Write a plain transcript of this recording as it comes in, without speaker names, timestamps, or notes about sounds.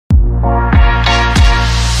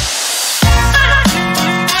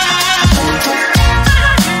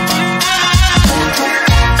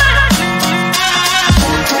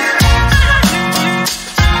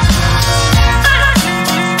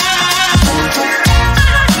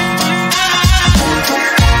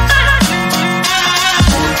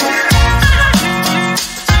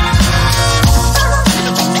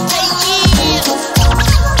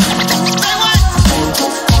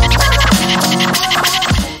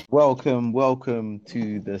Welcome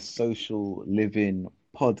to the Social Living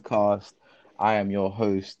Podcast. I am your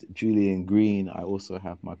host, Julian Green. I also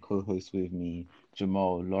have my co-host with me,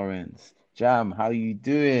 Jamal Lawrence. Jam, how you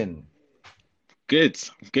doing? Good,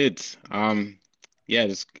 good. Yeah,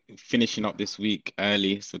 just finishing up this week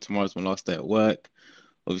early. So tomorrow's my last day at work.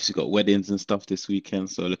 Obviously got weddings and stuff this weekend,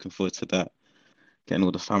 so looking forward to that. Getting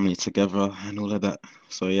all the family together and all of that.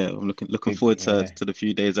 So yeah, I'm looking Big, forward to yeah, to the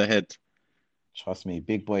few days ahead. trust me,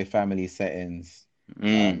 big boy family settings.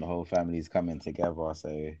 The Mm, whole family's coming together, so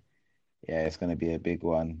yeah, it's gonna be a big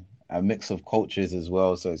one. A mix of cultures as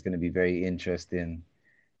well, so it's gonna be very interesting.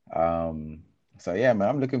 Um, so yeah, man,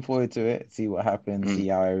 I'm looking forward to it. See what happens, mm, see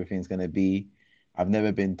how everything's gonna be. I've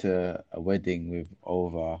never been to a wedding with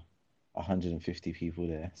over 150 people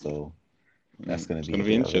there, so that's gonna It's be a gonna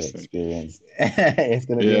be bit of an interesting. experience. It's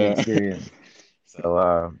gonna be an Yeah, experience.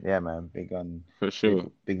 So yeah, man, for big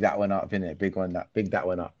sure. big that one up, innit? Big that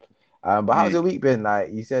one up. But how's your Mm. week been?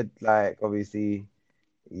 Like you said, like obviously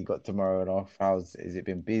you got tomorrow off. How's has it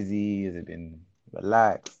been busy? Has it been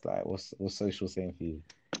relaxed? Like what's social saying for you?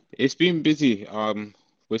 It's been busy.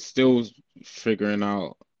 We're still figuring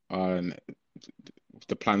out um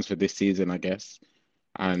the plans for this season, I guess,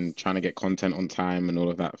 and trying to get content on time and all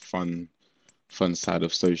of that fun side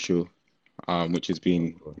of social, which has Of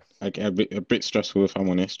been course. like a bit stressful if I'm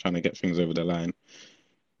honest, trying to get things over the line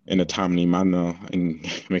in a Mm, timely manner and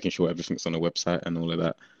making sure everything's on the website and all of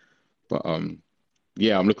that. But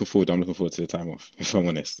yeah, I'm looking forward. I'm looking forward to the time off, if I'm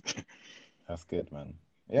honest. that's good, man.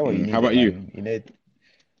 Yeah, well, you How need it, about you? man. You need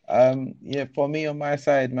yeah, for me on my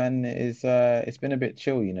side, man, is it's been a bit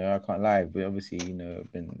chill, I can't lie. But obviously,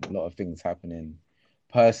 been a lot of things happening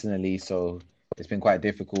personally, so it's been quite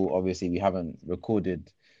difficult. Obviously, we haven't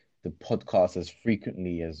recorded the podcast as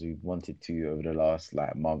frequently as we wanted to over the last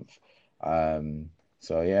like month. Um,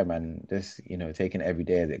 so yeah, man, just taking it every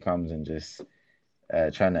day as it comes and just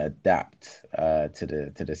trying to adapt to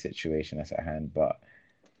the situation that's at hand. But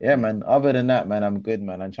yeah, Mm. man. Other than that, man, I'm good,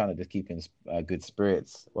 man. I'm trying to just keep in good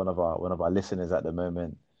spirits. One of our listeners at the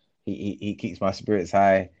moment, he keeps my spirits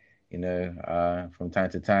high. From time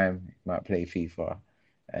to time, he might play FIFA,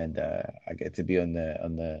 and I get to be on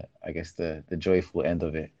the I guess the joyful end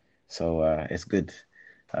of it. So it's good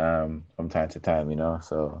from time to time.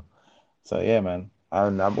 So yeah, man.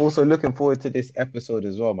 And I'm also looking forward to this episode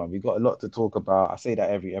as well, man. We got a lot to talk about. I say that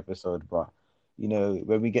every episode, but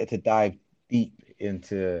when we get to dive deep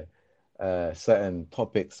into certain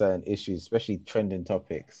topics, certain issues, especially trending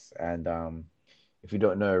topics. And if you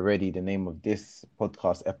don't know already, the name of this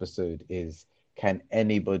podcast episode is Can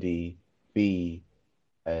Anybody Be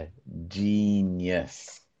a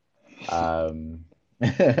Genius? Um,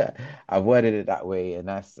 I've worded it that way, and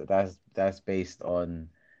that's based on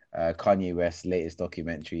Kanye West's latest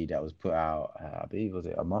documentary that was put out. I believe was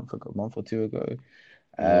it a month or two ago.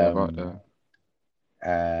 Yeah, about Um, that.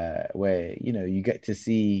 where you get to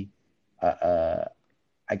see, uh,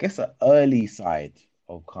 I guess, an early side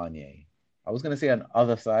of Kanye. I was gonna say an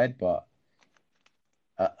other side, but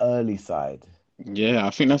an early side Yeah, I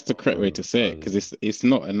think that's the correct way to say it of because it's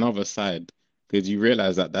not another side because you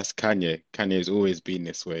realize that that's Kanye. Kanye's always been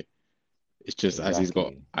this way. It's just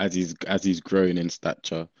exactly. as he's grown in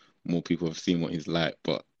stature, more people have seen what he's like.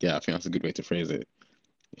 But yeah, I think that's a good way to phrase it.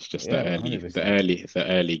 It's just Yeah, man, 100%. the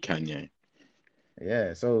early Kanye.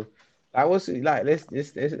 Yeah, so I was like, let's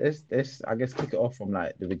I guess kick it off from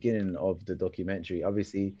like the beginning of the documentary.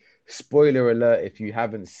 Obviously, spoiler alert, if you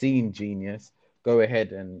haven't seen Genius, go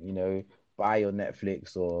ahead and buy your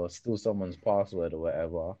Netflix or steal someone's password or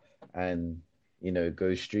whatever, and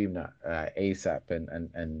go stream that ASAP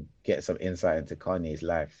and get some insight into Kanye's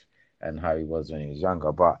life and how he was when he was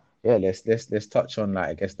younger. But yeah, let's touch on like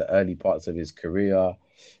I guess the early parts of his career.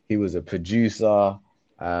 He was a producer.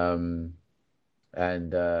 Um,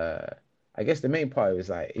 and I guess the main part was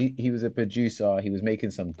like he was a producer. He was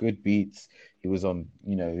making some good beats. He was on,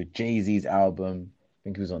 Jay-Z's album. I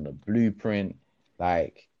think he was on the Blueprint.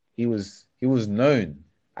 Like he was known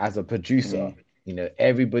as a producer. Mm.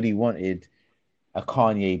 Everybody wanted a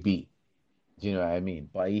Kanye beat. Do you know what I mean?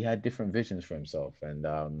 But he had different visions for himself, and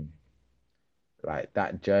like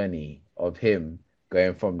that journey of him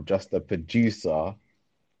going from just a producer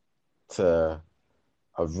to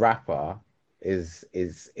a rapper is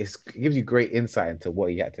gives you great insight into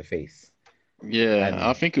what he had to face. Yeah,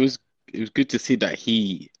 I And think it was good to see that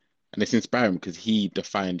and it's inspiring because he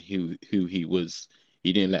defined who he was.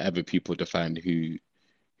 He didn't let other people define who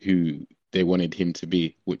they wanted him to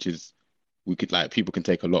be, which is we could like people can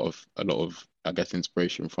take a lot of I guess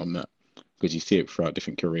inspiration from that because you see it throughout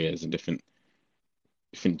different careers and different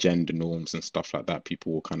gender norms and stuff like that.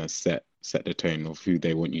 People will kind of set set the tone of who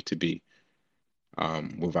they want you to be,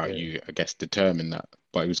 without Yeah, you, I guess, determine that.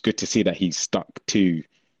 But it was good to see that he stuck to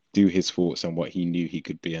do his thoughts and what he knew he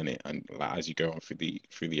could be in it. And like as you go on through the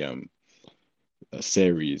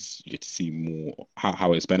series, you get to see more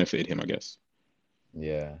how it's benefited him, I guess.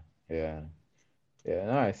 yeah, yeah. Yeah,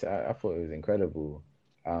 nice. I thought it was incredible.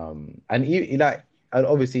 And like, and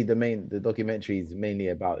obviously the documentary is mainly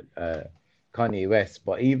about Kanye West,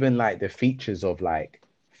 but even like the features of like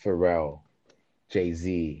Pharrell,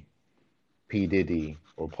 Jay-Z, P. Diddy,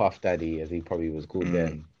 or Puff Daddy, as he probably was called Mm.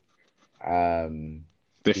 then.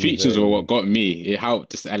 The features were what Even got me. It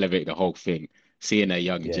helped just elevate the whole thing. Seeing a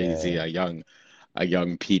young Jay-Z, yeah, a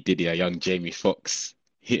young P. Diddy, a young Jamie Foxx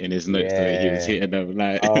hitting his notes the way he was yeah. hitting them,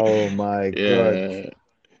 like Oh my God.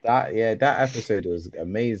 yeah, That episode was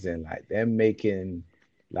amazing. Like them making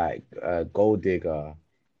like Gold Digger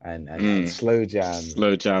and mm. slow jams. Slow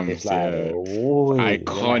It's jams, like, yeah, oh, you're like,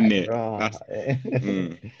 iconic. rah. That's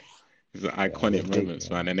mm. It's the Yeah, I was a iconic big moments, man,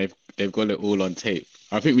 man. and they've got it all on tape.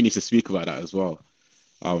 I think we need to speak about that as well.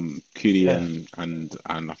 Cooley Yeah. and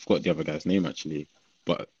I forgot the other guy's name actually,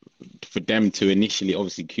 but for them to initially,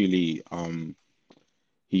 obviously Cooley,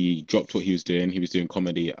 he dropped what he was doing. He was doing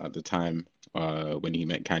comedy at the time, when he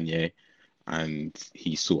met Kanye, and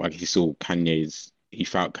he saw Kanye's, he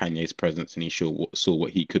felt Kanye's presence, and he saw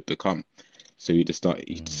what he could become. So he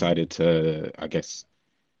Mm, decided to, I guess,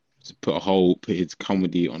 to put his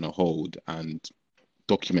comedy on a hold and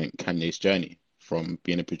document Kanye's journey from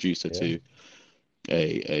being a producer yeah. to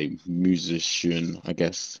a musician, I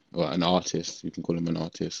guess, or an artist. You can call him an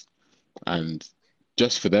artist. And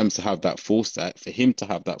just for them to have that foresight, for him to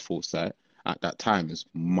have that foresight at that time is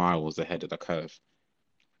miles ahead of the curve.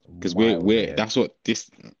 Because Miles we're ahead. that's what this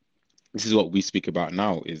is what we speak about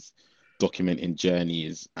now is documenting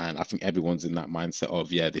journeys, and I think everyone's in that mindset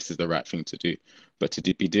of yeah, this is the right thing to do. But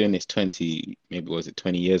to be doing this 20, maybe was it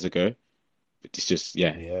 20 years ago? It's just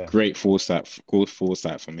yeah, Yeah. great foresight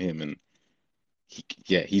from him, and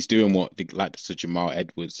yeah, he's doing what like so Jamal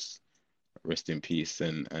Edwards, rest in peace,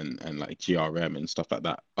 and like GRM and stuff like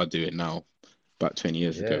that are doing now about 20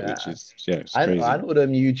 years ago, which Yeah. is yeah, it's I crazy.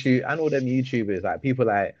 know them YouTubers, like people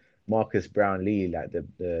like Marcus Brownlee, like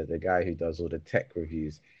the guy who does all the tech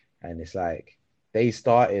reviews. And it's like they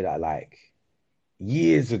started at like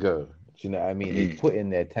years ago. Do you know what I mean? They Mm, put in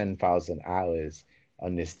their 10,000 hours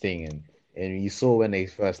on this thing, and you saw when they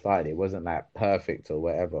first started, it wasn't like perfect or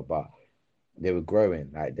whatever, but they were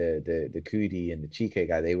growing. Like the Cootie and the Chike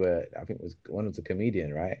guy, they were, I think it was one was a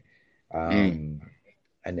comedian, right? mm, Um,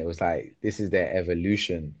 and it was like this is their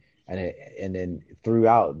evolution, and then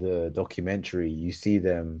throughout the documentary, you see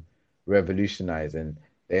them revolutionizing,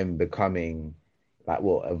 them becoming like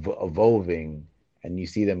what evolving, and you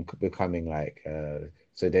see them becoming like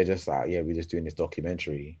so they're just like yeah, we're just doing this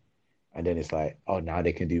documentary, and then it's like oh now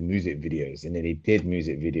they can do music videos, and then they did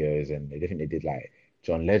music videos, and they think they did like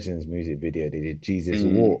John Legend's music video, they did Jesus mm.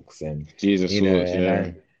 Walks, and Jesus you know, walks, and yeah.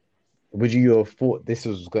 then would you have thought this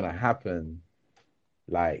was gonna happen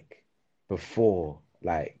like before,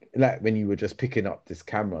 like when you were just picking up this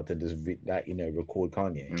camera to just like record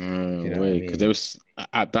Kanye? Do No you know what I way, because there mean? was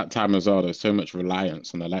at that time as well, there was so much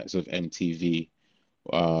reliance on the likes of MTV,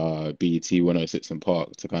 BET 106 and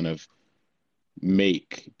Park to kind of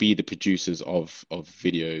be the producers of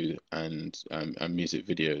video and music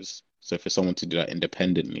videos. So for someone to do that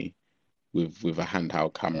independently with a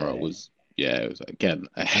handheld camera Yeah, was yeah, it was again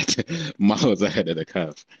ahead, miles ahead of the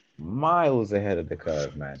curve. miles ahead of the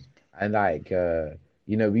curve, man. And like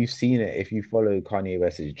we've seen it if you follow Kanye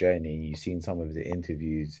West's journey and you've seen some of the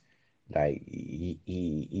interviews, like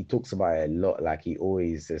he talks about it a lot, like he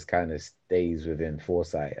always just kind of stays within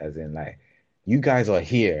foresight, as in like you guys are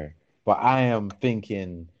here, but I am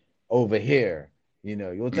thinking over here.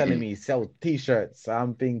 You're telling Hmm. me sell t-shirts,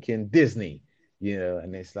 I'm thinking Disney,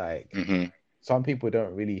 and it's like Hmm. some people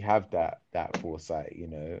don't really have that foresight,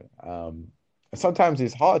 sometimes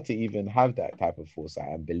it's hard to even have that type of foresight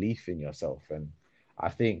and belief in yourself. And I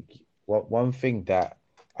think what one thing that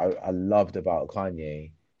I loved about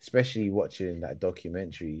Kanye, especially watching that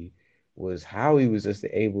documentary, was how he was just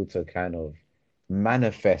able to kind of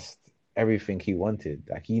manifest everything he wanted.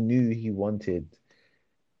 Like he knew he wanted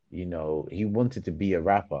to be a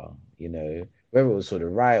rapper, whether it was for the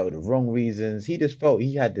right or the wrong reasons, he just felt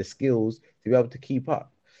he had the skills to be able to keep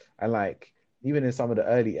up. And like even in some of the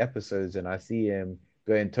early episodes, and I see him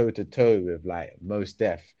going toe to toe with like Mos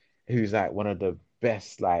Def, who's like one of the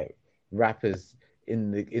best like rappers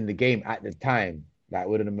in the game at the time, like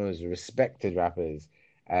one of the most respected rappers.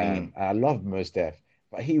 Mm. And I love Mos Def,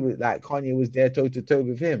 but he was like Kanye was there toe to toe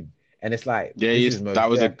with him. And it's like, Yeah, this is that Mos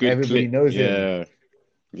was a Def. good Everybody clip. knows him. Yeah,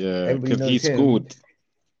 Yeah, Everybody because he knows him. scored.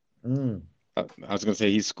 Mm, I was gonna say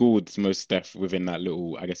he scored most stuff within that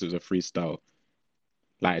little. I guess it was a freestyle.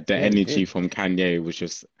 Like the yeah, he energy did. from Kanye was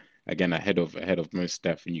just again ahead of most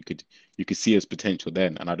Steph, and you could see his potential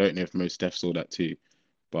then. And I don't know if most Steph saw that too,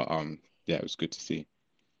 but yeah, it was good to see.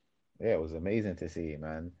 Yeah, it was amazing to see,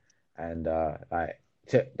 man. And like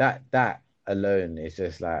that alone is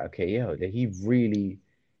just like, okay, yeah, he really,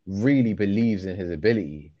 really believes in his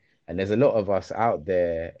ability. And there's a lot of us out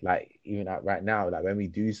there, like even right now, like when we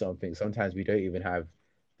do something, sometimes we don't even have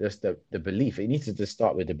just the belief. It needs to just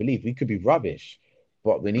start with the belief. We could be rubbish,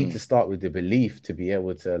 but we need to Mm, start with the belief to be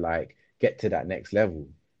able to like get to that next level.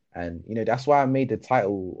 And that's why I made the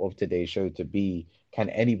title of today's show to be, can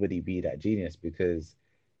anybody be that genius? Because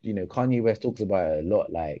Kanye West talks about it a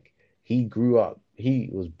lot. Like he grew up, he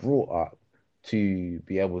was brought up to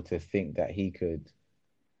be able to think that he could,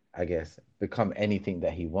 I guess, become anything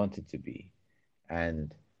that he wanted to be.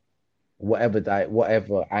 And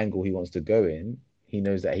whatever angle he wants to go in, he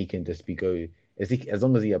knows that he can just be go as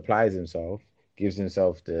long as he applies himself, gives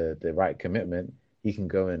himself the right commitment, he can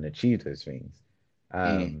go and achieve those things.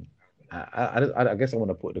 mm. Um, I guess I want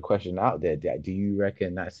to put the question out there. Do you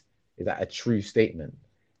reckon is that a true statement?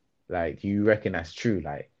 Like, you reckon that's true?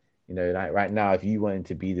 Like, like right now, if you wanted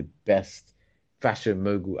to be the best fashion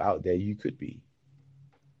mogul out there, you could be.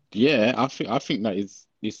 Yeah, I think that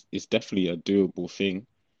is definitely a doable thing.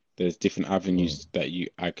 There's different Mm, avenues that you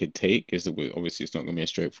I could take. Is obviously it's not going to be a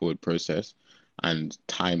straightforward process, and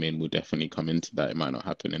timing will definitely come into that. It might not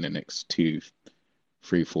happen in the next two,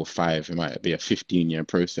 three, four, five. It might be a 15-year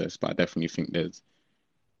process, but I definitely think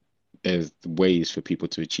there's ways for people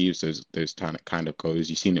to achieve those kind of goals.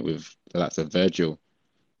 You've seen it with the likes of Virgil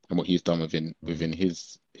and what he's done mm, within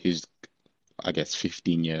his I guess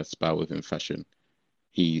 15-year spell within fashion.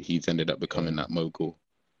 He's ended up becoming yeah. that mogul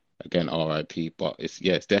again, RIP. But it's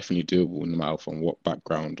definitely doable no matter from what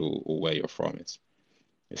background or where you're from.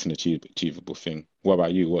 It's an achievable thing. What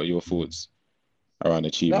about you? What are your Mm. thoughts around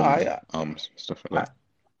No, achieving stuff like I, that?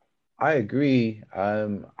 I agree.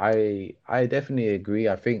 I definitely agree.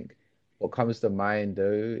 I think what comes to mind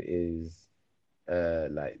though is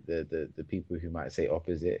like the people who might say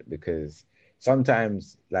opposite, because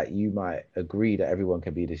sometimes like you might agree that everyone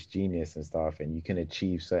can be this genius and stuff and you can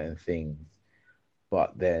achieve certain things,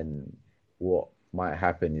 but then what might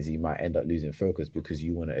happen is you might end up losing focus because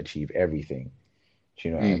you want to achieve everything. Do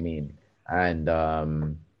you know what I Mm, mean? And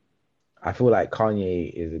I feel like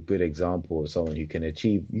Kanye is a good example of someone who can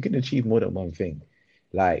achieve, you can achieve more than one thing.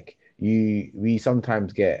 Like we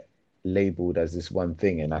sometimes get labeled as this one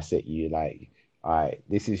thing, and that's it. You like, all right,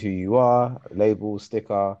 this is who you are, label,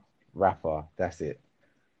 sticker, rapper, that's it.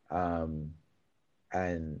 Um,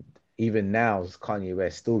 and even now, Kanye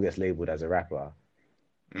West still gets labeled as a rapper,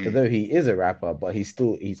 mm, although he is a rapper, but he's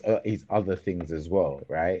other things as well,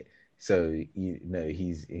 right? So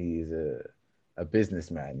he's a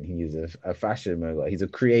businessman. He's a fashion mogul. He's a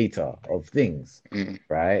creator of things, mm,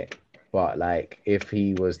 right? But like, if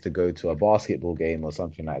he was to go to a basketball game or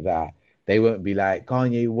something like that, they won't be like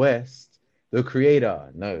Kanye West, the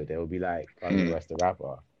creator. No, they will be like Kanye mm, West, the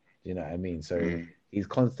rapper. Do you know what I mean? So mm, he's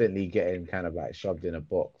constantly getting kind of like shoved in a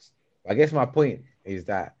box. I guess my point is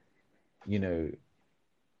that you know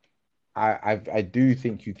I do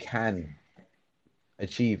think you can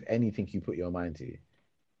achieve anything you put your mind to.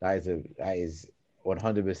 That is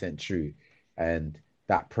 100% true. And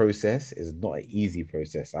that process is not an easy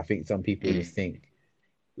process. I think some people mm, just think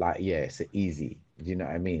like, yeah, it's easy. Do you know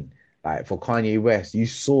what I mean? Like for Kanye West, you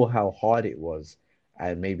saw how hard it was,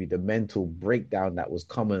 and maybe the mental breakdown that was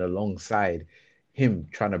coming alongside him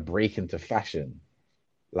trying to break into fashion.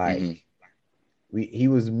 mm, Like he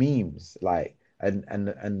was memes, like,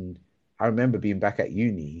 and I remember being back at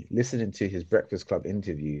uni listening to his Breakfast Club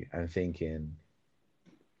interview and thinking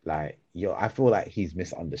like, yo, I feel like he's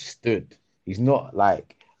misunderstood. He's not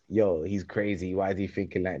like, yo, he's crazy, why is he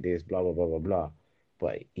thinking like this, blah blah blah blah blah,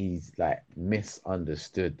 but he's like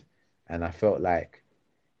misunderstood. And I felt like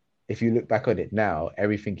if you look back on it now,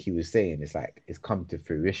 everything he was saying is like it's come to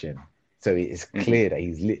fruition. So it's mm. clear that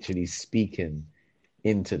he's literally speaking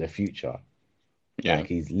into the future. Yeah. Like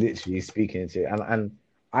he's literally speaking to, and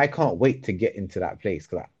I can't wait to get into that place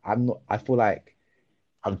because I'm not. I feel like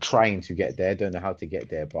I'm trying to get there. Don't know how to get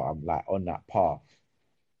there, but I'm like on that path.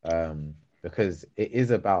 Because it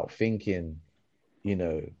is about thinking,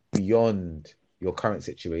 beyond your current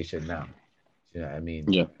situation now. Do you know what I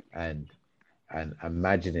mean? Yeah. And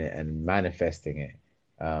imagining it and manifesting it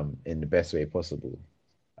in the best way possible.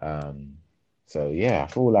 Um, so yeah, I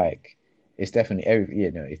feel like it's definitely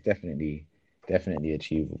it's definitely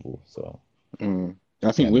achievable. So Mm.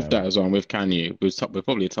 I Yeah, think with that man. as well, and with Kanye, we're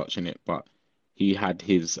probably touching it, but he had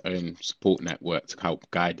his own support network to help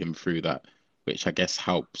guide him through that, which I guess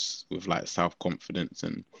helps with like self-confidence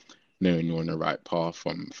and knowing you're on the right path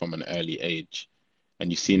from an early age.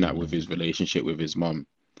 And you've seen that with Mm, his relationship with his mum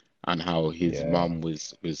and how his yeah, mum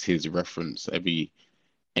was his reference.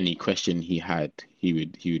 Any question he had, he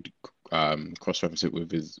would cross-reference it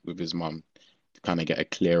with his mum to kind of get a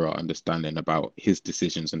clearer understanding about his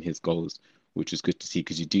decisions and his goals, which is good to see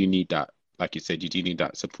because you do need that, like you said, you do need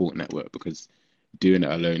that support network because doing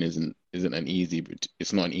it alone isn't an easy,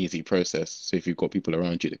 it's not an easy process. So if you've got people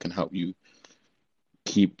around you that can help you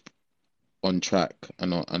keep on track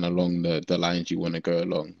and along the lines you want to go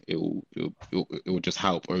along, it will just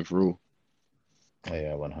help overall.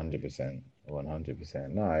 yeah, 100%,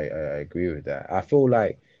 100%. No, I agree with that. I feel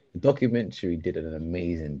like the documentary did an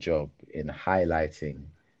amazing job in highlighting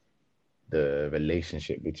the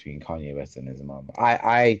relationship between Kanye West and his mom.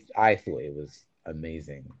 I thought it was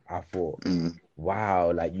amazing. I thought, Mm,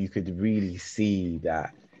 wow, like you could really see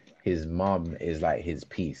that his mom is like his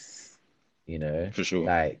piece, you know? for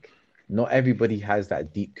sure. Like not everybody has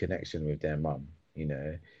that deep connection with their mom, you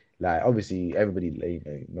know? Like obviously everybody, you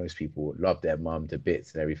know, most people love their mom to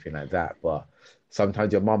bits and everything like that, but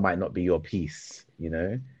sometimes your mom might not be your piece, you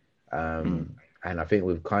know? Mm, And I think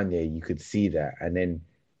with Kanye, you could see that. And then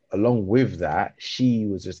along with that, she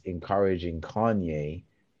was just encouraging Kanye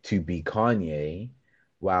to be Kanye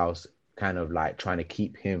whilst kind of like trying to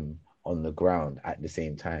keep him on the ground at the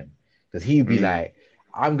same time. Because he'd be mm, like,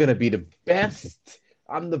 I'm gonna be the best.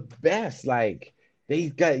 I'm the best. Like they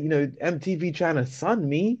got, you know, MTV trying to sun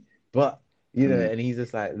me, but you know, mm. and he's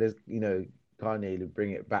just like, let's, you know, Kanye to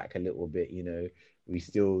bring it back a little bit, you know, we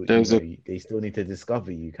still, There you was a know, they still need to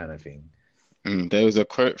discover you kind of thing. there was a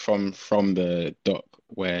quote from the doc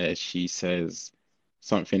where she says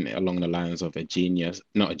something along the lines of a genius,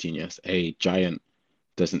 not a genius, a giant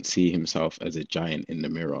doesn't see himself as a giant in the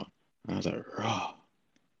mirror. And I was like, raw.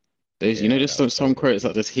 Those, Yeah, just that was some so quotes that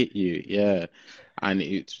heavy. just hit you. Yeah. And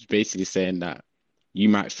it's basically saying that you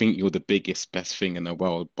might think you're the biggest, best thing in the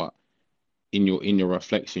world, but in your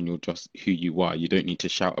reflection, you're just who you are. You don't need to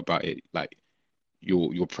shout about it. Like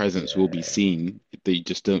your presence will be Yeah. seen. They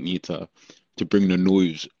just don't need to bring the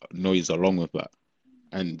noise along with that.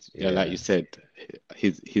 And yeah, like Yeah. you said,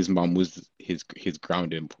 his mum was his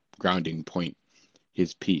grounding point,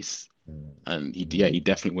 his peace. Mm, And he mm,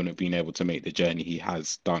 definitely wouldn't have been able to make the journey he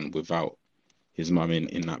has done without his mum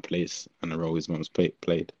in that place and the role his mum's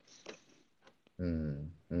played.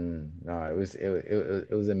 No,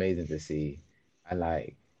 it was amazing to see, and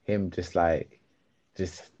like him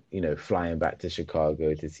just you know flying back to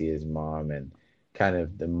Chicago to see his mom and kind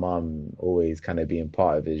of the mom always kind of being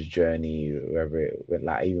part of his journey wherever it went.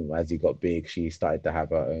 Like even as he got big, she started to have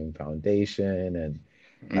her own foundation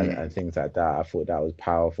Mm, and things like that. I thought that was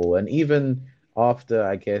powerful, and even after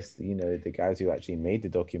I guess you know the guys who actually made the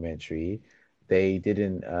documentary, they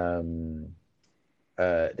didn't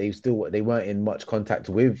they weren't in much contact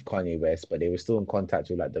with Kanye West, but they were still in contact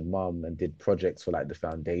with like the mum and did projects for like the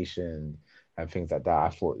foundation and things like that. I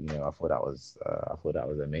thought that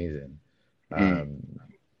was amazing. mm, Um,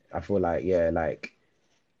 I feel like yeah, like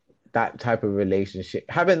that type of relationship,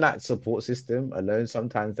 having that support system alone,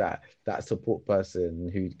 sometimes that support person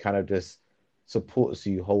who kind of just supports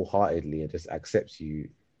you wholeheartedly and just accepts you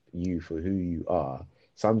for who you are.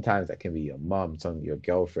 Sometimes that can be your mom, some your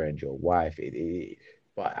girlfriend, your wife.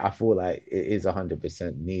 But I feel like it is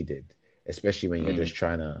 100% needed, especially when you're mm, just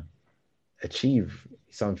trying to achieve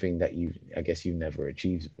something that I guess you never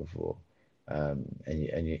achieved before, and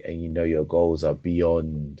you know your goals are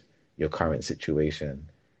beyond your current situation.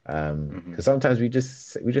 mm. Because sometimes we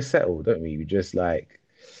just settle, don't we? We just like,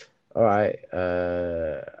 all right,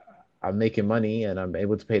 I'm making money and I'm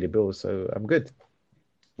able to pay the bills, so I'm good,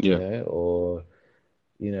 you Yeah, know. Or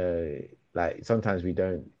you know, like sometimes we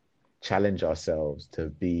don't challenge ourselves to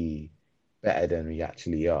be better than we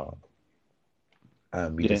actually are.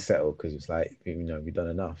 We yeah, just settle because it's like you know we've done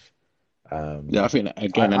enough. yeah. I Um, think that,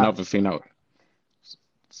 I, again, I, another thing that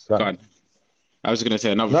but God, I was gonna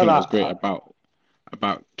say another no, thing no, that was great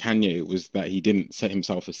about Kanye was that he didn't set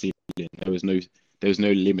himself a ceiling. There was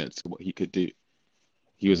no limit to what he could do.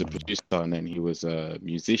 He was a mm, producer, and then he was a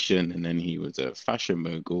musician, and then he was a fashion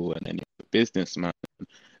mogul, and then he was a businessman.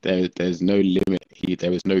 There's no limit.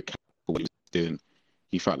 There was no cap for what he was doing.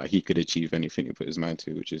 He felt like he could achieve anything he put his mind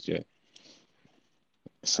to, which is yeah,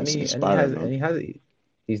 and it's he has inspiring, man.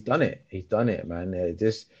 he's done it. He's done it, man.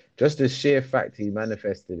 Just the sheer fact he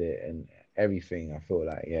manifested it and everything. I feel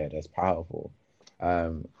like yeah, that's powerful.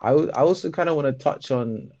 I also kind of want to touch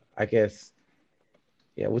on, I guess,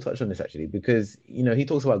 yeah, we'll touch on this actually because he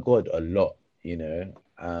talks about God a lot, you know,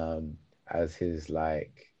 as his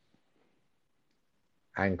like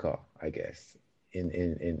anchor, I guess,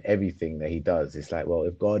 in everything that he does. It's like, well,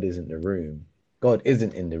 if God isn't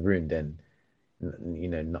in the room, then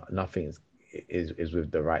nothing is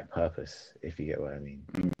with the right purpose, if you get what I mean.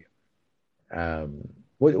 Mm.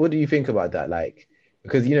 What do you think about that? Like,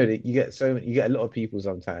 because you get a lot of people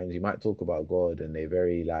sometimes. You might talk about God, and they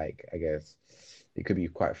very like, I guess, it could be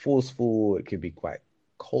quite forceful. It could be quite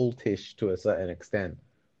cultish to a certain extent.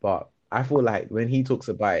 But I feel like when he talks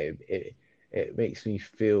about it makes me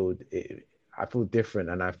feel I feel different,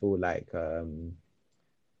 and I feel like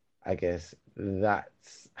I guess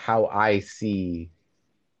that's how I see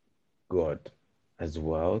God as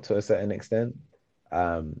well to a certain extent.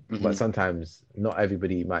 But Hmm. sometimes not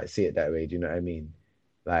everybody might see it that way. Do you know what I mean?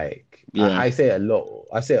 Like Yeah. I say it a lot.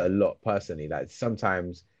 I say it a lot personally. Like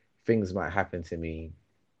sometimes things might happen to me.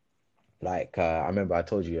 Like I remember I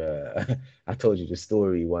told you I told you the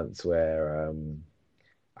story once where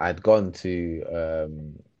I'd gone to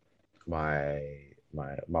my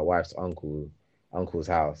my wife's uncle's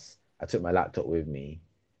house. I took my laptop with me,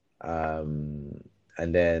 um,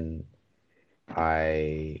 and then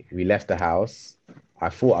I we left the house. I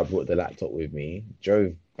thought I brought the laptop with me,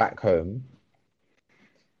 drove back home,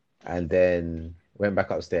 and then went back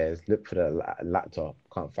upstairs, looked for the laptop,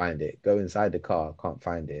 can't find it. Go inside the car, can't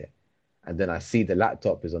find it. And then I see the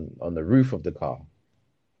laptop is on the roof of the car.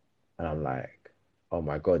 And I'm like, oh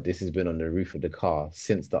my God, this has been on the roof of the car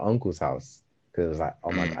since the uncle's house. Because it was like,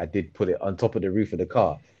 oh my God, Mm. I did put it on top of the roof of the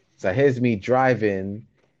car. So here's me driving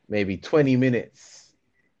maybe 20 minutes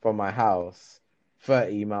from my house,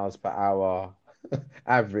 30 miles per hour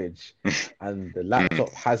average, and the Mm.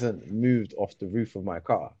 laptop hasn't moved off the roof of my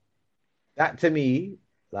car. That to me,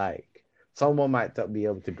 like, someone might be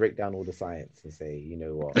able to break down all the science and say, you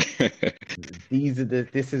know what,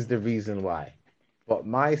 this is the reason why. But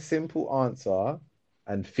my simple answer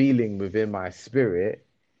and feeling within my spirit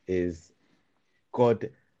is God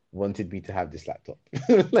wanted me to have this laptop.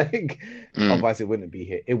 Like, Mm. otherwise it wouldn't be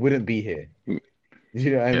here. It wouldn't be here.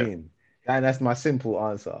 You know what I Yeah. mean? And that's my simple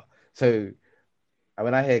answer. So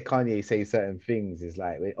when I hear Kanye say certain things, it's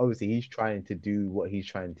like obviously he's trying to do what he's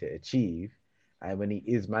trying to achieve, and when he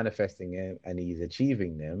is manifesting it and he's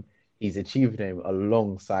achieving them, he's achieving them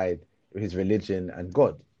alongside his religion and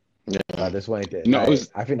God. So I Yeah. just wanted to I like was,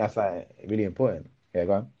 I think that's like really important. Yeah,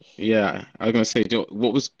 go on. yeah, I was gonna say,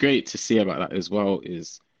 what was great to see about that as well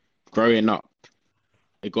is growing up,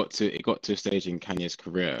 it got to a stage in Kanye's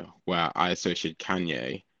career where I associated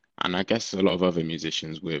Kanye and I guess a lot of other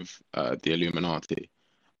musicians with the Illuminati,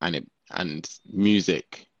 and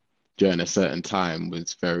music during a certain time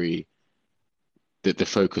was very the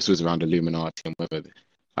focus was around Illuminati and whether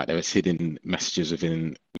like there was hidden messages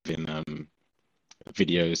within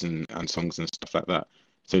videos and songs and stuff like that.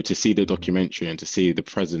 So to see the Mm-hmm, documentary and to see the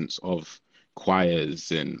presence of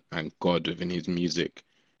choirs and God within his music,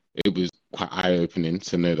 it was quite eye-opening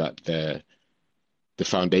to know that the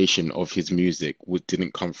foundation of his music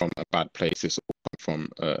didn't come from a bad place. It's all come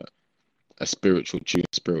from a spiritual tune,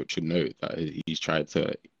 spiritual note that he's tried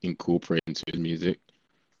to incorporate into his music.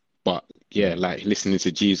 But yeah, mm-hmm, like listening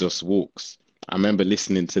to Jesus Walks, I remember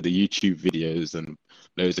listening to the YouTube videos and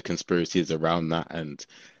loads of conspiracies around that and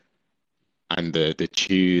the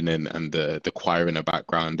tune and the choir in the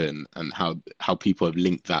background and how people have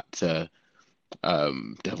linked that to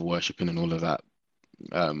devil worshipping and all of that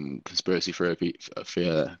conspiracy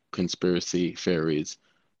theories.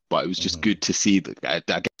 But it was just mm-hmm, good to see I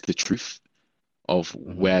guess the truth of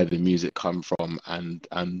mm-hmm, where the music come from and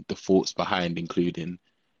the thoughts behind, including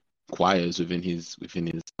choirs within his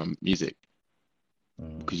music,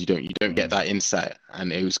 because you don't get mm-hmm, that insight,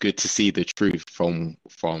 and it was good to see the truth from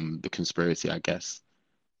the conspiracy, I guess.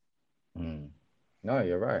 mm-hmm. No,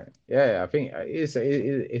 you're right. Yeah, I think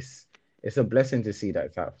it's a blessing to see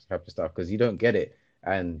that type of stuff because you don't get it,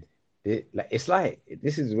 and it's like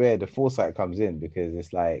this is where the foresight comes in because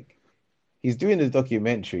it's like he's doing the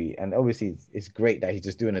documentary, and obviously it's great that he's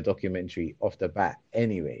just doing a documentary off the bat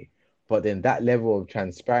anyway. But then that level of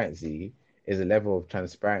transparency is a level of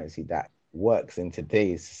transparency that works in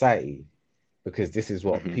today's society because this is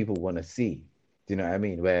what Hmm. people want to see. Do you know what I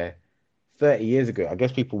mean? Where 30 years ago, I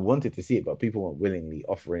guess people wanted to see it, but people weren't willingly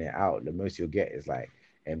offering it out. The most you'll get is like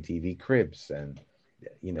MTV Cribs, and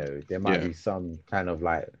there might Yeah. be some kind of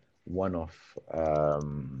like one-off,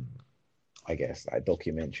 I guess, like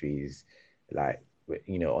documentaries, like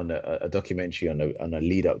on a documentary on a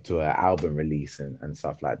lead up to an album release and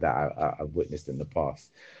stuff like that. I've witnessed in the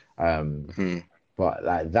past, um, Hmm. but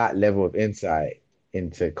like that level of insight.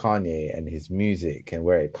 into Kanye and his music and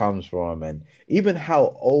where it comes from, and even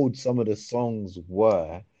how old some of the songs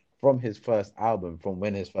were from his first album, from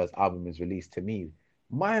when his first album was released, to me,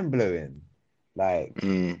 mind blowing. Like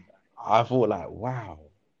Mm, I thought, like, wow,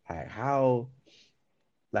 like how,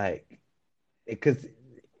 like, because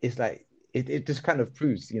it's like it just kind of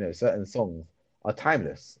proves, certain songs are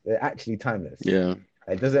timeless. They're actually timeless. yeah.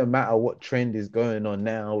 It doesn't matter what trend is going on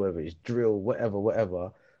now, whether it's drill, whatever,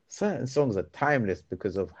 whatever. Certain songs are timeless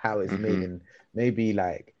because of how it's made, Hmm. and maybe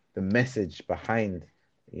like the message behind,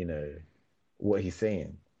 you know, what he's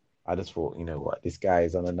saying. I just thought, you know what, this guy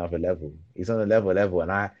is on another level. He's on a level,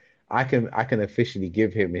 and I can officially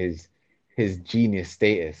give him his genius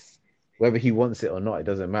status, whether he wants it or not. It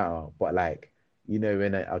doesn't matter. But like,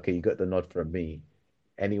 okay, you got the nod from me.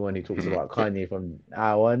 Anyone who talks Hmm. about But Kanye from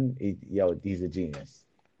now on, he's a genius.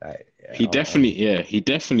 Like, yeah, he definitely, honestly, yeah, he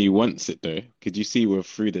definitely wants it though. Could you see with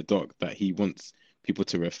through the doc that he wants people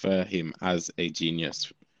to refer him as a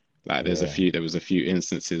genius? Like yeah, there was a few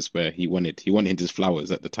instances where he wanted his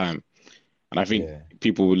flowers at the time. And I think yeah,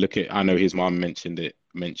 people would look at, I know his mom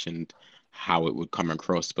mentioned how it would come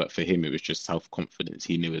across, but for him, it was just self-confidence.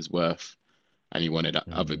 He knew his worth and he wanted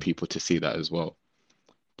other mm, people to see that as well.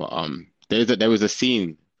 But there was a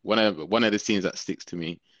scene, one of the scenes that sticks to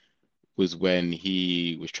me was when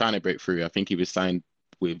he was trying to break through. I think he was signed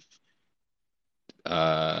with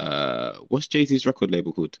what's Jay-Z's record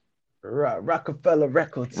label called? Rockefeller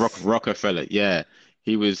Records. Rockefeller. Yeah.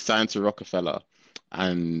 He was signed to Rockefeller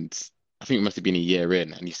and I think it must have been a year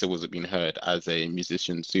in and he still wasn't being heard as a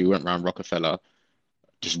musician. So he went around Rockefeller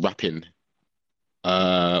just rapping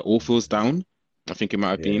All Falls Down, I think it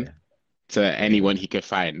might have been, Yeah, to yeah, anyone he could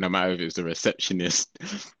find, no matter if it was the receptionist,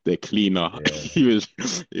 the cleaner. yeah,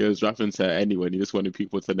 He was rapping to anyone. He just wanted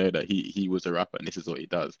people to know that he was a rapper and this is what he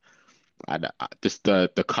does. And just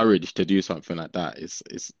the courage to do something like that is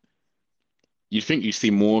you think you see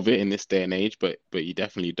more of it in this day and age, but you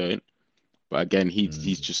definitely don't. But again, he's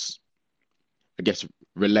mm, just I guess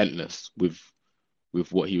relentless with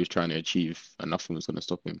what he was trying to achieve, and nothing was going to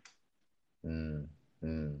stop him. mm,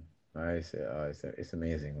 mm. It's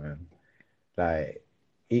amazing, man. Like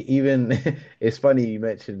even it's funny you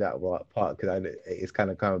mentioned that part because it's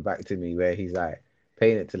kind of coming back to me where he's like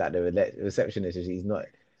playing it to like the receptionist and she's not.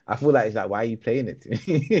 I feel like it's like, why are you playing it to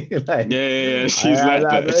me? Yeah, Like, yeah, yeah. I, She's like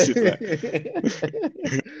I, I, that. She's like,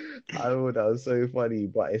 I thought that was so funny,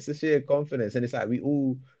 but it's a sheer confidence, and it's like we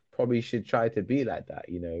all probably should try to be like that,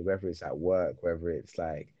 whether it's at work, whether it's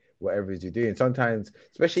like whatever it is you're doing. Sometimes,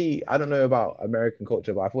 especially, I don't know about American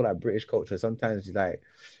culture, but I feel like British culture, sometimes it's like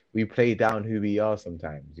we play down who we are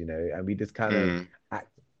sometimes, and we just kind of mm,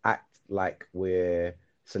 act like we're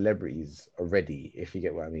celebrities already, if you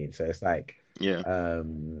get what I mean. So it's like yeah,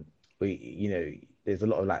 um there's a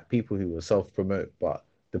lot of like people who will self-promote, but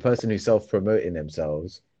the person who's self-promoting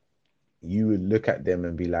themselves, you would look at them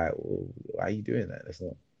and be like, well, why are you doing that?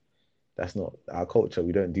 That's not our culture.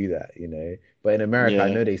 We don't do that. But in America, I yeah,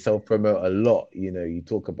 know they self-promote a lot. You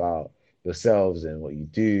talk about yourselves and what you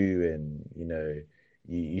do, and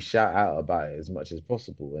you shout out about it as much as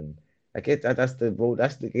possible. And I guess that's the rule. I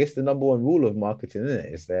guess the number one rule of marketing, isn't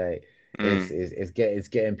it? It's that mm, it's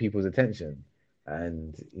getting people's attention,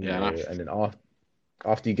 and yeah. And and then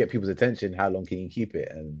after you get people's attention, how long can you keep it?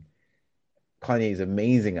 And Kanye is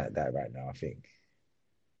amazing at that right now, I think.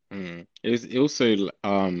 it also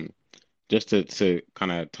just to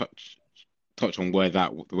kind of touch on where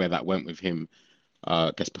that went with him.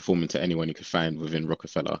 Guest performing to anyone he could find within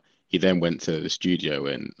Rockefeller. He then went to the studio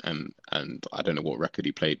and I don't know what record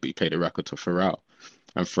he played, but he played a record to Pharrell.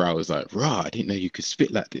 And Pharrell was like, "Rah, I didn't know you could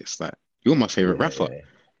spit like this. Like, you're my favorite Yeah, rapper." yeah,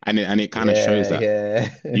 And it kind of shows yeah, that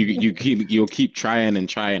yeah. you'll keep trying and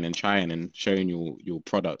trying and trying and showing your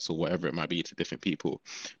products or whatever it might be to different people,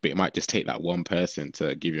 but it might just take that one person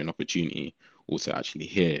to give you an opportunity or to actually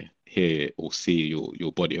hear or see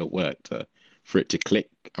your body of work to for it to click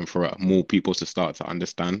and for more people to start to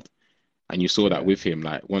understand. And you saw that Yeah. with him.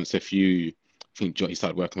 Like once a few, I think he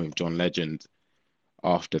started working with John Legend.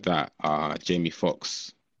 After that, Jamie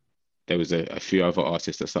Foxx. There was a few other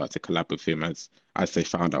artists that started to collab with him as they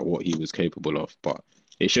found out what he was capable of. But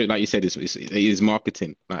it showed, like you said, it is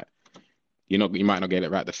marketing. Like you might not get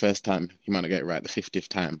it right the first time, you might not get it right the 50th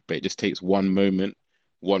time, but it just takes one moment,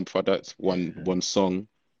 one product, one song,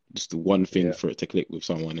 just the one thing Yeah, for it to click with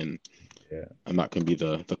someone, yeah. and that can be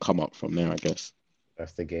the come up from there, I guess.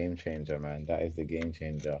 That's the game changer, man. That is the game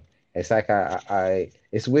changer. It's like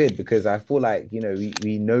it's weird because I feel like,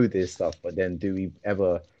 we know this stuff, but then do we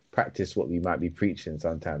ever practice what we might be preaching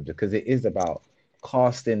sometimes? Because it is about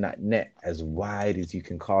casting that net as wide as you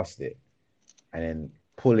can cast it, and then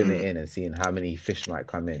pulling it mm, in and seeing how many fish might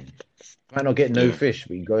come in. Might not get no yeah, fish,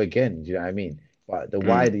 but you go again. Do you know what I mean? But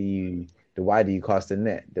mm, the wider you cast the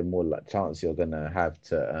net, the more like chance you're gonna have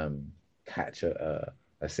to catch a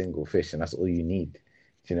single fish, and that's all you need.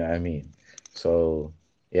 Do you know what I mean? So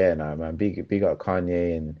yeah, no man, big up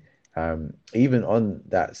Kanye, and even on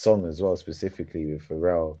that song as well, specifically with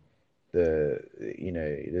Pharrell, the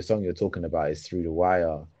the song you're talking about is Through the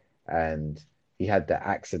Wire, and he had the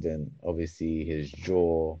accident. Obviously, his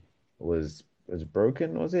jaw was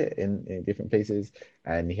broken, was it, in different places,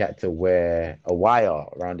 and he had to wear a wire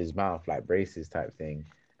around his mouth like braces type thing.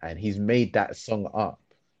 And he's made that song up,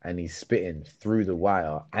 and he's spitting through the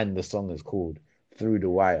wire, and the song is called Through the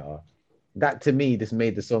Wire. That to me just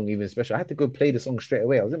made the song even special. I had to go play the song straight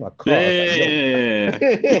away. I was in my yeah, car. I was like, yeah, yo, yeah, I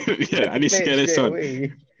yeah, yeah. had Yeah, I to need to play it get this straight on.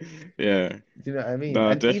 away. Yeah, Do you know what I mean? no,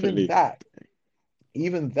 And definitely.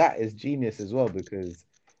 even that is genius as well because,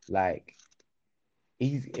 like,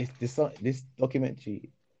 this documentary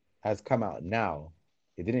has come out now.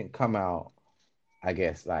 It didn't come out, I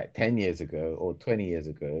guess, like 10 years ago or 20 years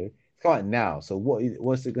ago. It's come out now. So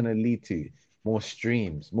what's it gonna lead to? More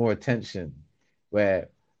streams, more attention. Where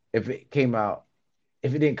if it came out,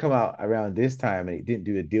 if it didn't come out around this time and it didn't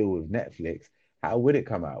do a deal with Netflix, how would it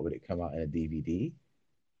come out? Would it come out in a DVD?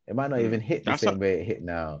 It might not even Mm. hit the That's same what, way it hit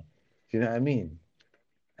now. Do you know what I mean?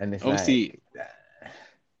 And it's obviously, like,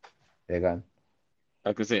 they're gone.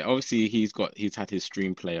 like I say, obviously he's had his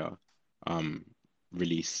Stream Player um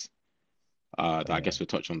release that I Yeah. guess we'll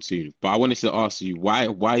touch on soon. But I wanted to ask you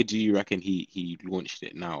why do you reckon he launched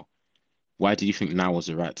it now? Why do you think now was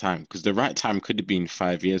the right time? Because the right time could have been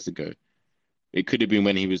 5 years ago. It could have been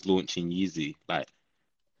when he was launching Yeezy.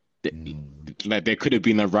 Th- Mm. like there could have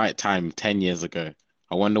been a right time 10 years ago.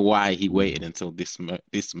 I wonder why he waited Mm. until this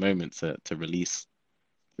moment to release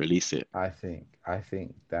it. I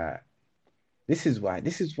think that this is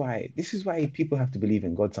why people have to believe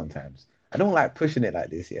in God sometimes. I don't like pushing it like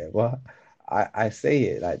this, yeah, but I say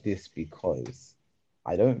it like this because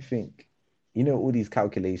I don't think, all these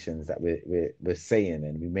calculations that we're saying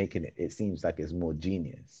and we're making it seems like it's more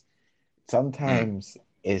genius. Mm, Sometimes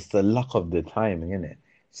it's the luck of the timing, isn't it?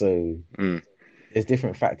 So mm, there's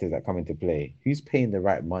different factors that come into play. Who's paying the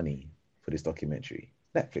right money for this documentary?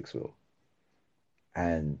 Netflix will.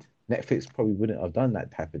 And Netflix probably wouldn't have done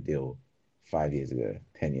that type of deal 5 years ago,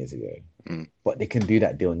 10 years ago. mm, But they can do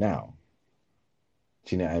that deal now.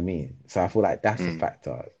 Do you know what I mean? So I feel like that's a mm,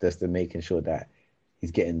 factor, just the making sure that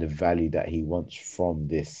he's getting the value that he wants from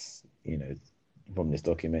this, from this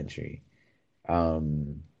documentary.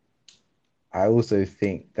 Um, I also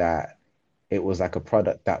think that it was like a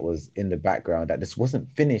product that was in the background that just wasn't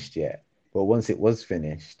finished yet. But once it was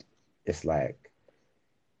finished, it's like,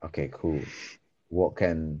 okay, cool. What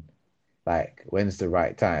can when's the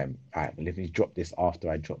right time? All right, well, let me drop this after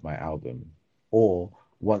I drop my album, or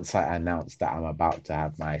once I announce that I'm about to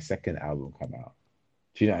have my second album come out.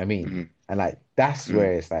 Do you know what I mean? mm, And like that's mm,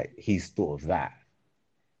 where it's like he's thought of that,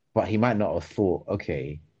 but he might not have thought,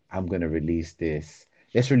 okay, I'm gonna release this.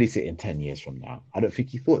 Let's release it in 10 years from now. I don't think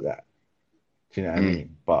he thought that. Do you know what I mm.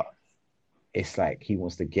 mean? But it's like he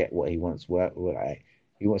wants to get what he wants worth. Like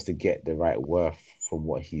he wants to get the right worth from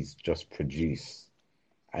what he's just produced,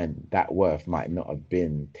 and that worth might not have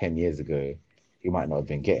been 10 years ago. He might not have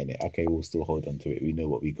been getting it. Okay, we'll still hold on to it. We know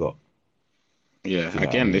what we got. Yeah, Do you know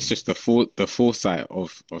what I again, it's mean? just the foresight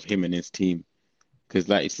of him and his team. Because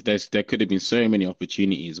there could have been so many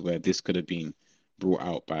opportunities where this could have been brought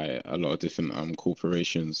out by a lot of different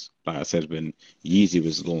corporations. Like I said, when Yeezy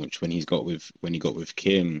was launched, when he got with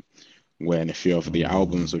Kim, when a few of the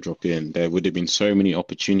albums Mm, were dropping, there would have been so many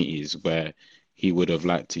opportunities where he would have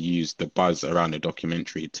liked to use the buzz around the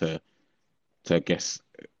documentary to guess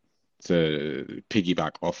to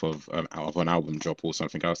piggyback off of an album drop or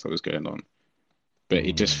something else that was going on. But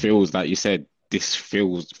it just mm. feels like you said, this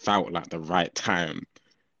felt like the right time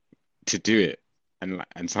to do it.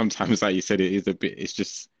 And sometimes, like you said, it is a bit. It's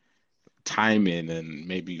just timing and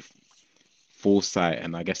maybe foresight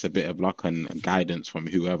and I guess a bit of luck and guidance from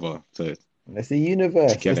whoever It's the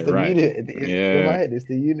to universe. get It's it the right. in my Yeah. head. It's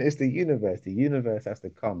the universe. The universe has to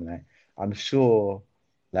come. Like I'm sure,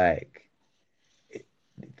 like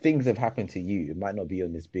things have happened to you. It might not be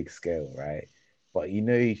on this big scale, right? But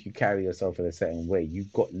if you carry yourself in a certain way, you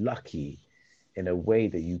got lucky in a way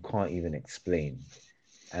that you can't even explain,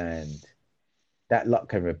 and that luck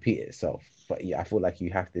can repeat itself. But yeah, I feel like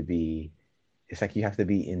you have to be. It's like you have to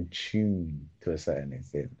be in tune to a certain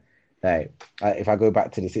extent. Like if I go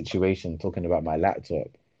back to the situation talking about my laptop,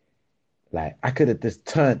 like I could have just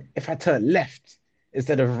turned. If I turned left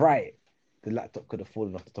instead of right, the laptop could have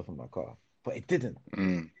fallen off the top of my car, but it didn't.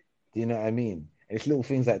 Mm, Do you know what I mean? It's little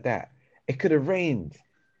things like that. It could have rained,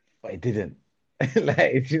 but it didn't.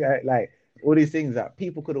 Like, like all these things that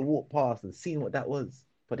people could have walked past and seen what that was,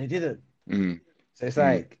 but they didn't. Mm, So it's mm,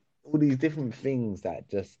 like all these different things that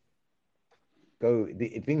just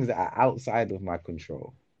the things that are outside of my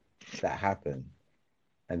control that happen.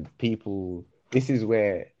 And people, this is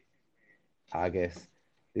where I guess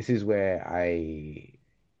this is where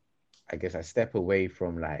I guess I step away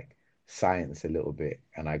from like science a little bit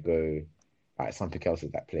and I go, all right, something else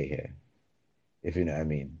is at play here, if you know what I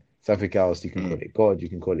mean. Something else, you can call mm, it God, you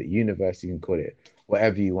can call it universe, you can call it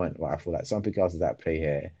whatever you want. But I feel like something else is at play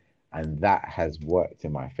here, and that has worked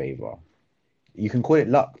in my favor. You can call it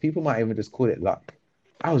luck. People might even just call it luck.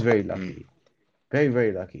 I was very mm, lucky, very,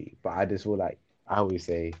 very lucky. But I just feel like I always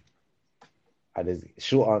say, I just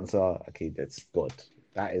short answer, okay, that's God.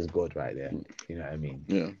 That is God right there. mm. You know what I mean?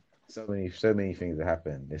 Yeah. So many things that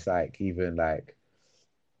happen. It's like even like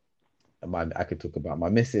I could talk about my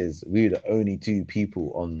missus. We were the only two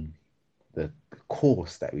people on the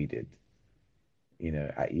course that we did, you know,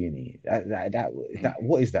 at uni. Mm,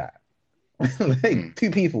 What is that? Like mm,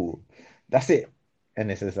 two people. That's it.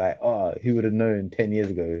 And it's just like, oh, who would have known 10 years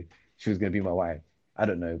ago she was gonna be my wife? I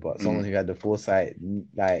don't know, but someone mm. who had the foresight,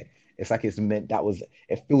 like it's like it's meant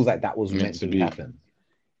it feels like that was Meant meant to to be. happen.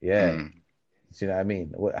 Yeah. Mm, Do you know what I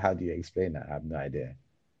mean? How do you explain that? I have no idea.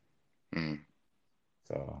 mm.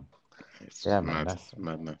 So It's yeah, just man, mad,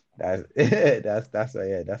 madness. that's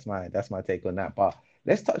yeah, that's my take on that. But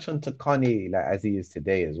let's touch on to Kanye like as he is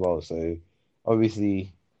today as well. So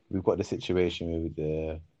obviously we've got the situation with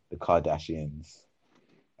the Kardashians.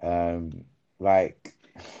 Um, like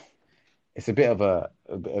it's a bit of a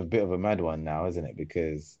bit of a mad one now, isn't it?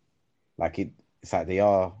 Because like it's like they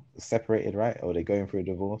are separated, right? Or they're going through a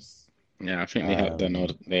divorce. Yeah, I think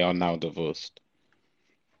Um, they are now divorced.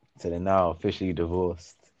 so they're now officially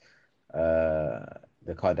divorced. Uh,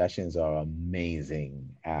 the Kardashians are amazing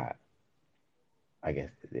at, I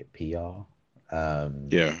guess, is it PR?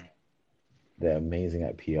 Yeah. They're amazing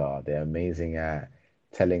at PR. They're amazing at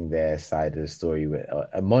telling their side of the story with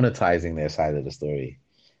monetizing their side of the story.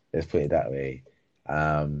 Let's put it that way.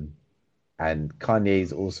 Um, and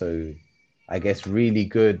Kanye's also, I guess, really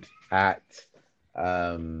good at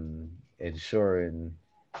ensuring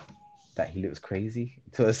that he looks crazy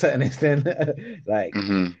to a certain extent. Like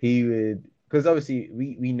Hmm. he would, because obviously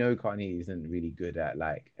we know Kanye isn't really good at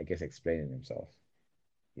like I guess explaining himself.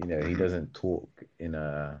 You know, he Hmm. doesn't talk in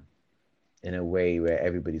a way where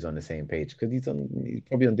everybody's on the same page because he's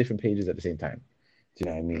probably on different pages at the same time. Do you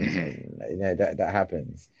know what I mean? Hmm. And you know that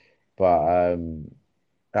happens. But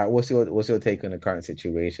like, what's your take on the current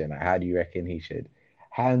situation? Like, how do you reckon he should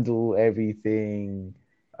handle everything?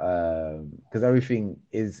 Because everything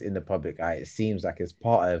is in the public eye. It seems like it's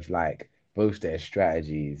part of like both their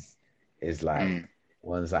strategies. Is Mm. like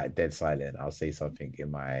one's like dead silent. I'll say something in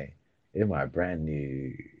my brand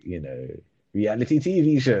new, you know, reality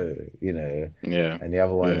TV show, you know, Yeah. and the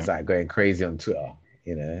other one's Yeah. like going crazy on Twitter,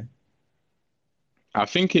 you know. I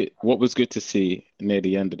think what was good to see near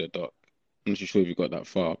the end of the doc, I'm not too sure if you got that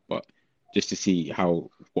far, but just to see how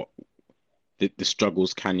what the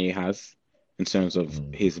struggles Kanye has in terms of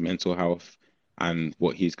Mm. his mental health and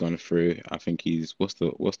what he's gone through. I think he's what's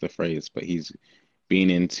the phrase? But he's been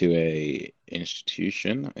into a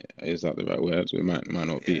institution. Is that the right word? It might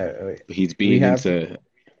not be. Yeah, But he's been rehab. into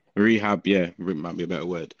rehab. Yeah, might be a better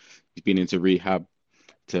word. He's been into rehab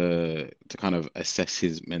to kind of assess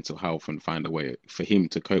his mental health and find a way for him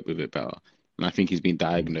to cope with it better. And I think he's been Mm.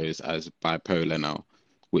 diagnosed as bipolar now,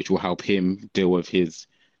 which will help him deal with his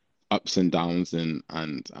ups and downs and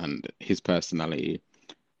his personality.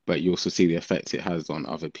 But you also see the effects it has on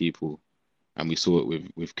other people, and we saw it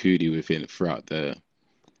with Coody within throughout the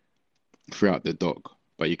doc.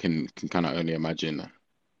 But you can kind of only imagine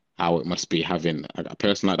how it must be having a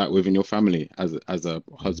person like that within your family as a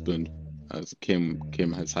husband, Mm. as Kim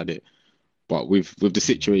has Mm. had it. But with the Mm.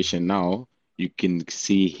 situation now, you can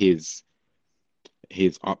see his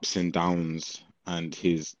ups and downs and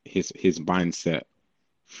his mindset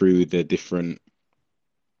through the different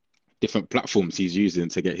platforms he's using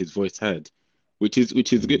to get his voice heard, which is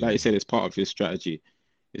good. Like you Mm. said, it's part of his strategy.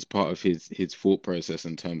 It's part of his thought process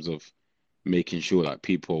in terms of making sure that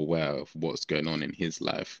people are aware of what's going on in his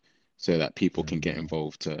life, so that people can get Mm.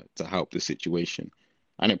 involved to help the situation.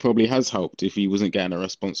 And it probably has helped if he wasn't getting a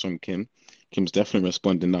response from Kim. Kim's definitely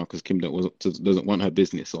responding now because Kim doesn't want her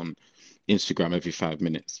business on Instagram every 5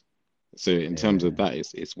 minutes. So in terms of Yeah.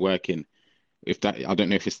 that, it's working. If that, I don't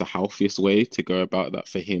know if it's the healthiest way to go about that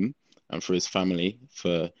for him and for his family,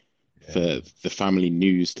 for Yeah. the family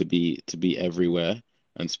news to be everywhere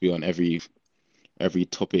and to be on every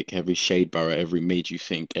topic, every shade barrow, every made you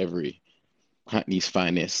think, every Hackney's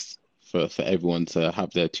finest for everyone to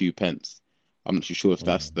have their two pence. I'm not too sure if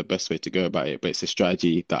that's Mm, the best way to go about it, but it's a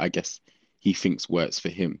strategy that I guess he thinks works for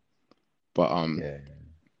him. But yeah,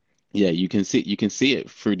 yeah, you can see it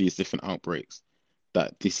through these different outbreaks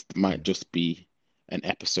that this yeah, might just be an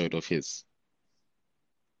episode of his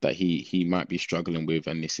that he might be struggling with,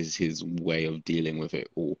 and this is his way of dealing with it,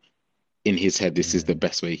 or in his head, this is the mm,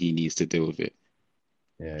 best way he needs to deal with it.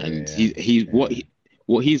 yeah, And yeah, he yeah,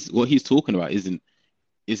 what he's talking about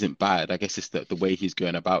isn't bad. I guess it's the way he's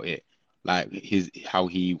going about it, like his how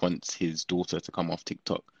he wants his daughter to come off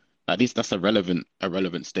TikTok. At least that's a relevant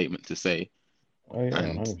statement to say. oh yeah,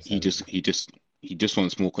 And 100%. he just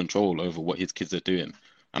wants more control over what his kids are doing.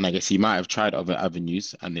 And I guess he might have tried other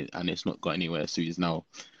avenues and it's not got anywhere. So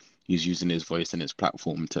he's using his voice and his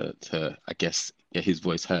platform to I guess get his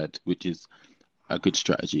voice heard, which is a good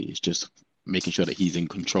strategy. It's just making sure that he's in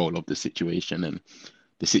control of the situation and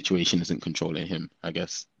the situation isn't controlling him, I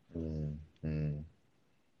guess. Mm, mm.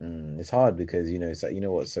 It's hard because it's like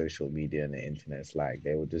what social media and the internet's like.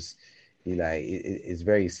 They will just be like, it's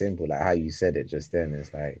very simple. Like how you said it just then.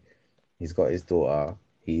 It's like he's got his daughter.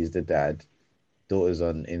 He's the dad. Daughter's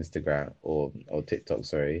on Instagram or TikTok.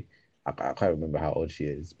 Sorry, I can't remember how old she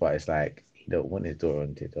is, but it's like he don't want his daughter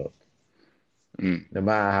on TikTok. Mm, No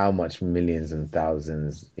matter how much millions and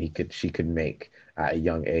thousands she could make at a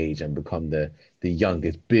young age and become the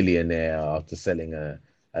youngest billionaire after selling a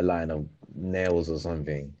line of nails or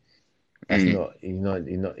something. That's mm, not he's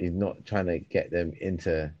not trying to get them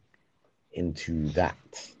into that,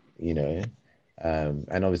 you know.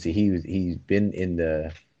 And obviously he's been in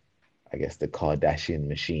the I guess the Kardashian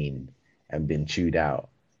machine and been chewed out.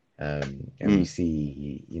 And we mm.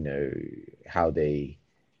 see,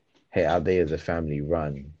 how they as a family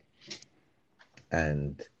run.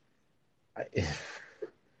 And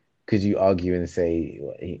could you argue and say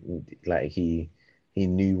like he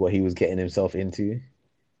knew what he was getting himself into?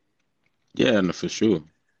 Yeah, no, for sure.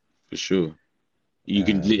 For sure.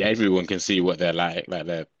 Um, Everyone can see what they're like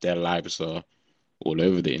their lives are all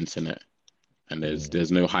over the internet. And mm,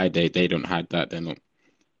 there's no hide they don't hide that. They're not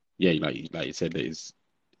yeah, like you said,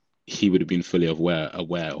 he would have been fully aware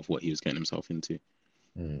of what he was getting himself into.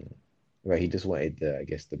 mm. Right, he just wanted I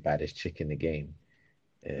guess the baddest chick in the game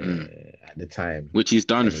Mm. at the time, Which he's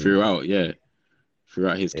done and he throughout, yeah.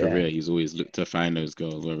 Throughout his yeah career, he's always looked to find those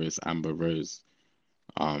girls, whether it's Amber Rose,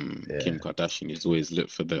 Kim yeah Kardashian. He's always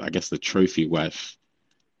looked for I guess the trophy wife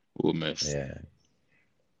almost. yeah,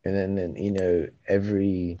 and then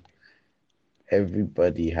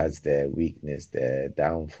everybody has their weakness, their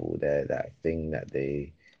downfall, their that thing that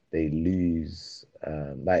they lose.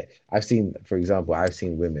 Like for example, I've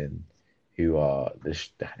seen women who are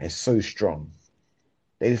they're so strong.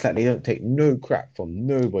 They don't take no crap from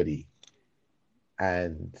nobody,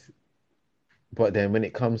 and but then when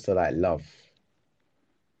it comes to like love,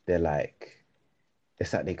 they're like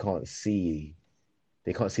it's like they can't see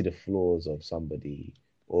the flaws of somebody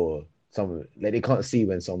or some like they can't see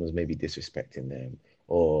when someone's maybe disrespecting them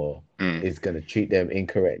or Mm, is gonna treat them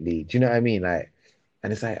incorrectly. Do you know what I mean? Like,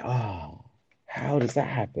 and it's like, oh, how does that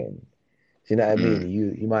happen? Do you know what I mean? mm,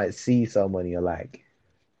 You might see someone and you're like,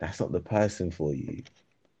 that's not the person for you.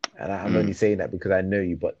 And I'm only mm, saying that because I know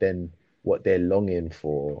you, but then what they're longing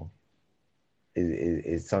for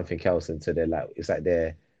is something else, and so they're like it's like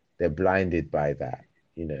they're blinded by that,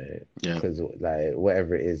 yeah. because like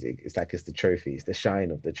whatever it is, it's like it's the trophy, it's the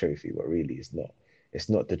shine of the trophy, but really it's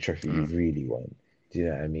not the trophy you Mm, really want. Do you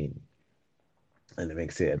know what I mean? And it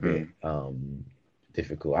makes it a bit mm,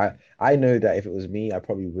 difficult. I know that if it was me, I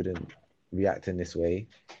probably wouldn't react in this way,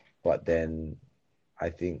 but then I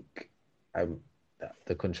think I'm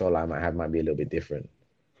the control I might have might be a little bit different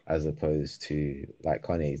as opposed to like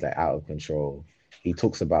Kanye is like out of control. He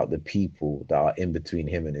talks about the people that are in between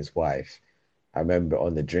him and his wife. I remember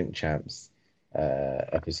on the Drink Champs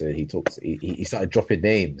episode, he started dropping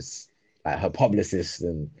names like her publicists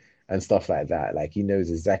and stuff like that. Like he knows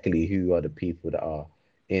exactly who are the people that are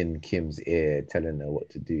in Kim's ear, telling her what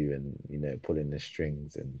to do and pulling the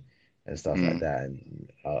strings and stuff like mm, that.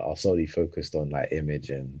 And are solely focused on like image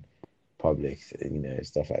and public,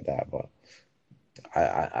 stuff like that. But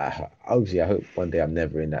obviously I hope one day I'm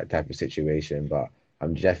never in that type of situation, but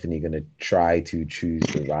I'm definitely gonna try to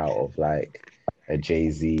choose the route of like a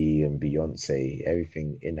Jay-Z and Beyonce,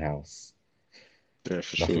 everything in house. yeah,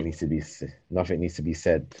 for Nothing sure. needs to be nothing needs to be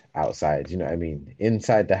said outside. You know what I mean?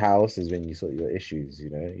 Inside the house is when you sort your issues. You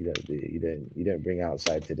don't bring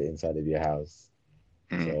outside to the inside of your house.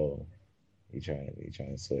 Mm, So you try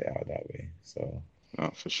and sort it out that way. So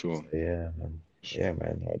oh, for sure. yeah, man. Yeah,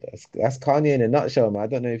 man. That's Kanye in a nutshell, man. I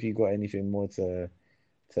don't know if you got anything more to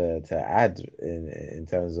add in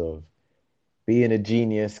terms of being a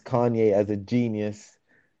genius, Kanye as a genius.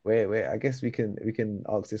 Where I guess we can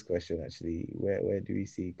ask this question actually. Where do we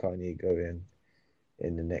see Kanye going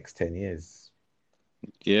in the next 10 years?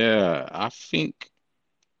 Yeah, I think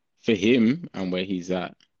for him and where he's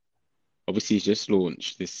at, obviously he's just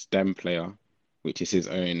launched this STEM player, which is his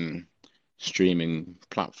own streaming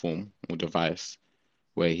platform or device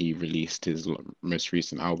where he released his most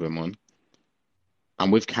recent album on.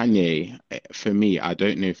 And with Kanye, for me, I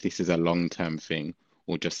don't know if this is a long-term thing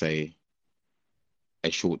or just a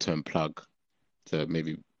short-term plug to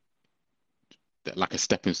maybe like a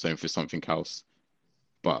stepping stone for something else.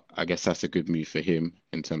 But I guess that's a good move for him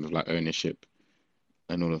in terms of like ownership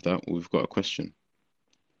and all of that. We've got a question.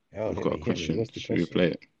 Oh, We've got a hit me. question. What's the Should we question? play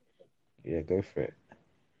it? Yeah, go for it.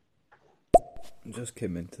 Just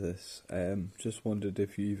came into this. Just wondered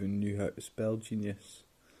if you even knew how to spell genius.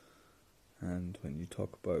 And when you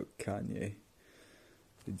talk about Kanye,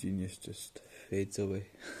 the genius just fades away.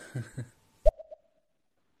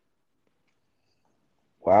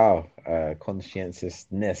 Wow,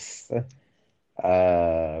 conscientiousness.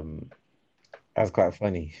 That's quite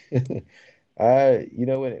funny.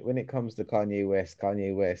 When it comes to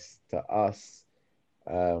Kanye West to us,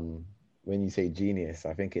 um, when you say genius,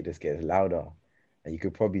 I think it just gets louder, and you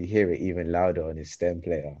could probably hear it even louder on his stem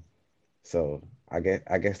player. So I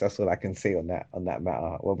guess that's all I can say on that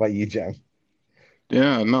matter. What about you, Jam?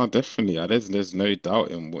 Yeah, no, definitely. There's no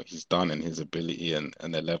doubt in what he's done and his ability and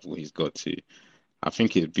the level he's got to. I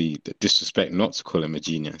think it'd be the disrespect not to call him a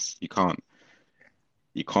genius. You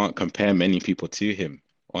can't compare many people to him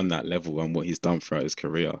on that level and what he's done throughout his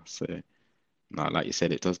career. So, no, like you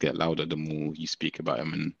said, it does get louder the more you speak about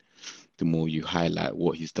him and the more you highlight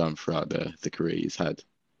what he's done throughout the career he's had.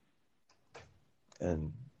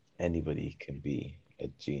 And anybody can be a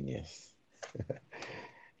genius.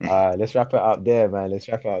 Let's wrap it up there, man. Let's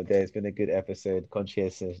wrap it up there. It's been a good episode.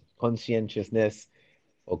 Conscientiousness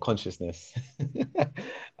or consciousness.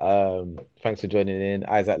 Thanks for joining in.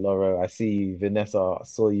 Isaac Loro, I see you. Vanessa, I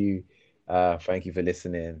saw you. Thank you for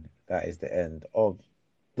listening. That is the end of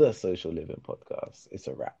the Social Living Podcast. It's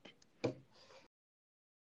a wrap.